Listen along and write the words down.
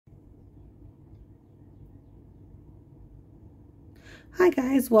Hi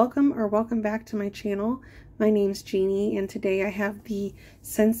guys, welcome back to my channel. My name's Jeannie and today I have the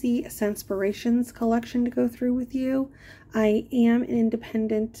SCENTSY SCENTSPIRATIONS collection to go through with you. I am an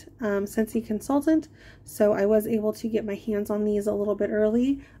independent SCENTSY consultant, so I was able to get my hands on these a little bit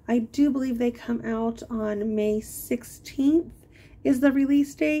early. I do believe they come out on May 16th is the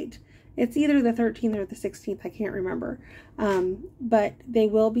release date. It's either the 13th or the 16th, I can't remember. But they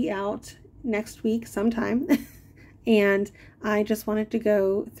will be out next week sometime. And I just wanted to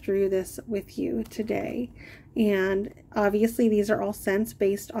go through this with you today. And obviously these are all scents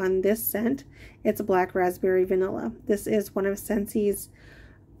based on this scent. It's Black Raspberry Vanilla. This is one of SCENTSY's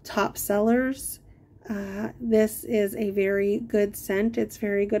top sellers. This is a very good scent. It's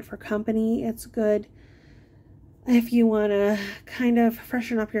very good for company. It's good if you want to kind of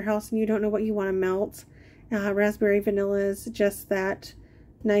freshen up your house and you don't know what you want to melt. Raspberry Vanilla is just that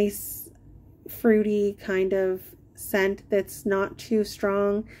nice, fruity kind of scent that's not too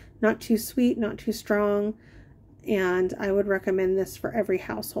strong, not too sweet, not too strong, and I would recommend this for every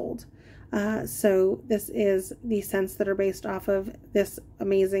household. So this is the scents that are based off of this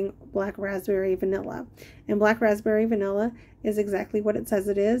amazing Black Raspberry Vanilla. And Black Raspberry Vanilla is exactly what it says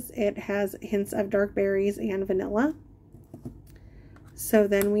it is. It has hints of dark berries and vanilla. So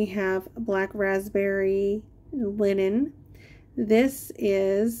then we have Black Raspberry Linen. This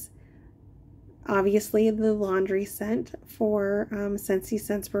is obviously the laundry scent for SCENTSY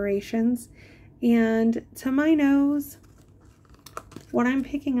SCENTSPIRATIONS. And to my nose, what I'm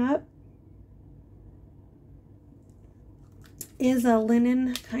picking up is a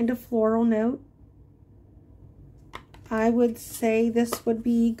linen kind of floral note. I would say this would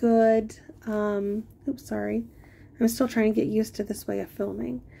be good. Oops, sorry. I'm still trying to get used to this way of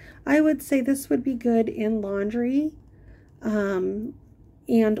filming. I would say this would be good in laundry and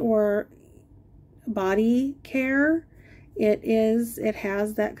or body care. It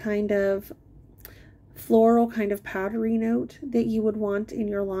has that kind of floral, kind of powdery note that you would want in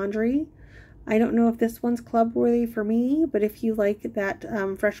your laundry. I don't know if this one's club worthy for me, but if you like that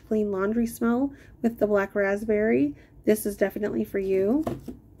fresh, clean laundry smell with the Black Raspberry, this is definitely for you.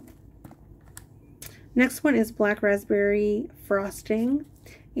 Next one is Black Raspberry Frosting,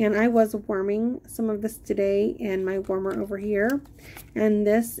 and I was warming some of this today in my warmer over here, and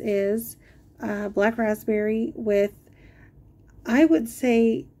this is Black Raspberry with, I would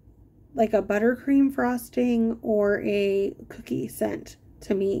say, like a buttercream frosting or a cookie scent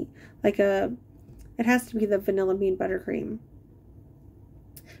to me. Like it has to be the vanilla bean buttercream,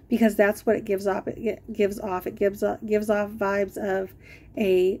 because that's what it gives off. It gives off vibes of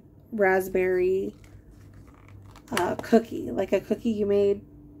a raspberry cookie, like a cookie you made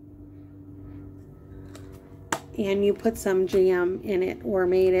and you put some jam in it or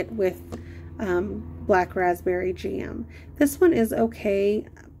made it with black raspberry jam. This one is okay.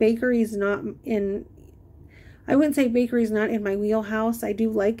 Bakery's not in, I wouldn't say bakery's not in my wheelhouse. I do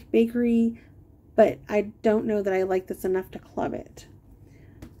like bakery, but I don't know that I like this enough to club it.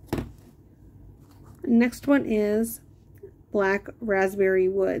 Next one is Black Raspberry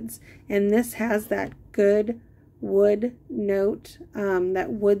Woods, and this has that good wood note, that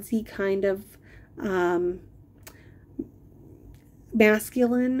woodsy kind of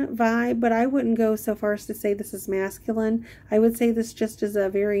masculine vibe, but I wouldn't go so far as to say this is masculine. I would say this just is a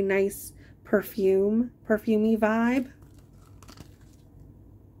very nice perfumey vibe.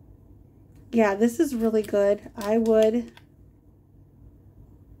 Yeah, this is really good. I would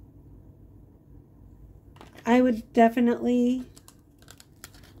definitely,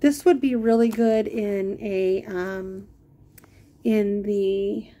 this would be really good in a in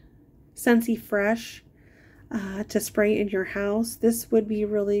the SCENTSY Fresh to spray in your house. This would be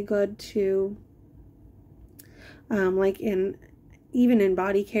really good to like even in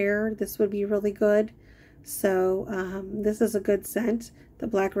body care. This would be really good. So this is a good scent, the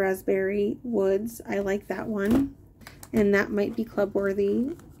Black Raspberry Woods. I like that one, and that might be club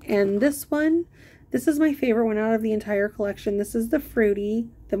worthy. And this one, this is my favorite one out of the entire collection. This is the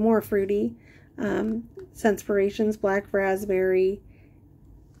more fruity SCENTSPIRATIONS Black Raspberry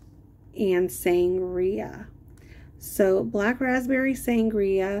and Sangria. So Black Raspberry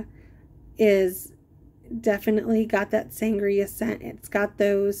Sangria is definitely got that sangria scent. It's got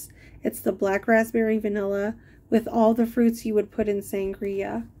those, it's the Black Raspberry Vanilla with all the fruits you would put in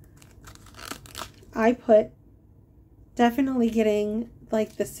sangria. I put, definitely getting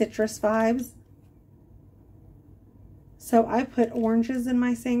like the citrus vibes. So I put oranges in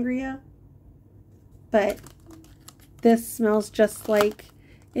my sangria, but this smells just like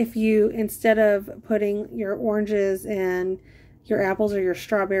if you, instead of putting your oranges and your apples or your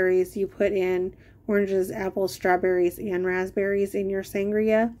strawberries, you put in oranges, apples, strawberries, and raspberries in your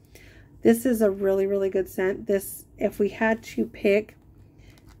sangria. This is a really, really good scent. This, if we had to pick,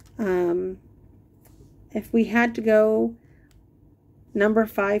 if we had to go number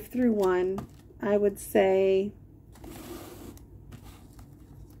 5 through 1, I would say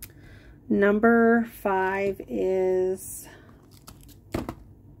number 5 is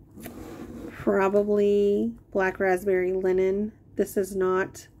probably Black Raspberry Linen. This is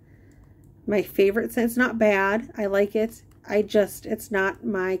not my favorite scent. It's not bad. I like it. It's not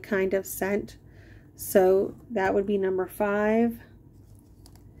my kind of scent. So that would be number 5.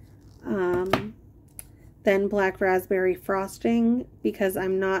 Then Black Raspberry Frosting, because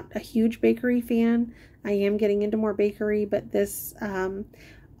I'm not a huge bakery fan. I am getting into more bakery, but this,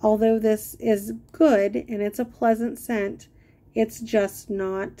 although this is good and it's a pleasant scent, it's just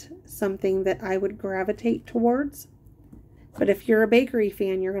not something that I would gravitate towards. But if you're a bakery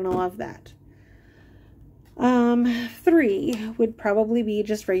fan, you're going to love that. 3 would probably be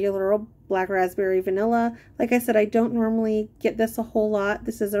just regular old Black Raspberry Vanilla. Like I said, I don't normally get this a whole lot.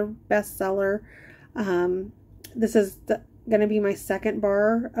 This is a bestseller. This is going to be my second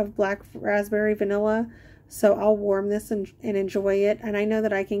bar of Black Raspberry Vanilla. So I'll warm this and enjoy it. And I know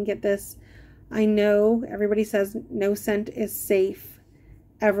that I can get this. I know everybody says no scent is safe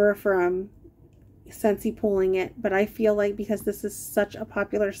ever from SCENTSY pulling it. But I feel like because this is such a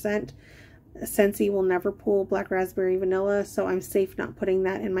popular scent, SCENTSY will never pull Black Raspberry Vanilla, so I'm safe not putting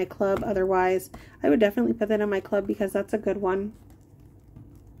that in my club. Otherwise, I would definitely put that in my club because that's a good one.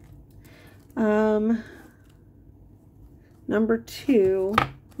 Number 2.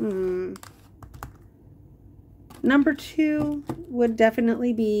 Number 2 would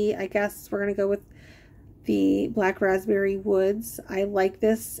definitely be, I guess we're going to go with the Black Raspberry Woods. I like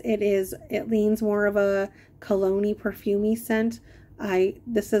this. It leans more of a cologne-y, perfumey scent.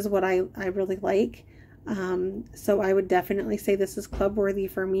 This is what I really like. So I would definitely say this is club worthy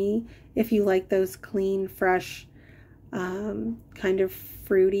for me. If you like those clean, fresh, kind of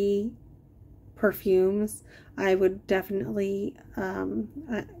fruity perfumes, I would definitely,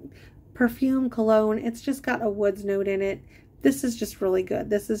 perfume, cologne, it's just got a woods note in it. This is just really good.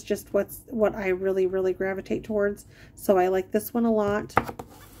 This is just what I really, really gravitate towards. So I like this one a lot.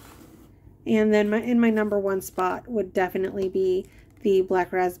 And then in my number 1 spot would definitely be the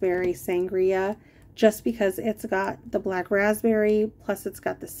Black Raspberry Sangria, just because it's got the black raspberry, plus it's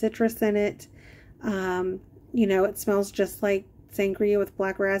got the citrus in it. You know, it smells just like sangria with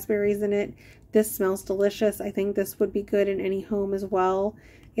black raspberries in it. This smells delicious. I think this would be good in any home as well.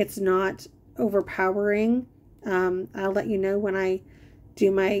 It's not overpowering. I'll let you know when I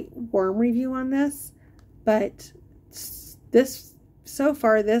do my warm review on this, but so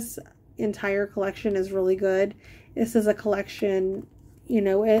far this entire collection is really good. This is a collection, you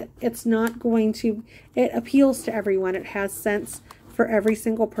know, it's not going to, it appeals to everyone. It has scents for every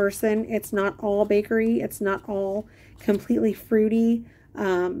single person. It's not all bakery. It's not all completely fruity.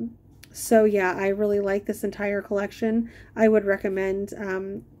 So yeah, I really like this entire collection. I would recommend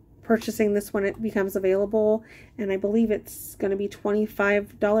purchasing this when it becomes available, and I believe it's going to be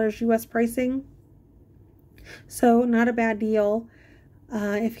 $25 US pricing. So not a bad deal.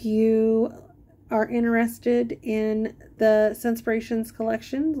 If you are interested in the SCENTSPIRATIONS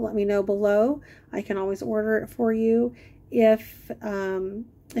collection, let me know below. I can always order it for you. If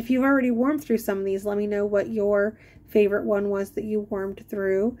you've already warmed through some of these, let me know what your favorite one was that you warmed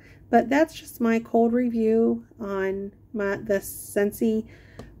through. But that's just my cold review on the SCENTSY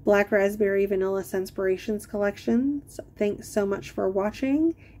Black Raspberry Vanilla SCENTSPIRATIONS collection. So thanks so much for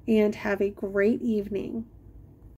watching, and have a great evening.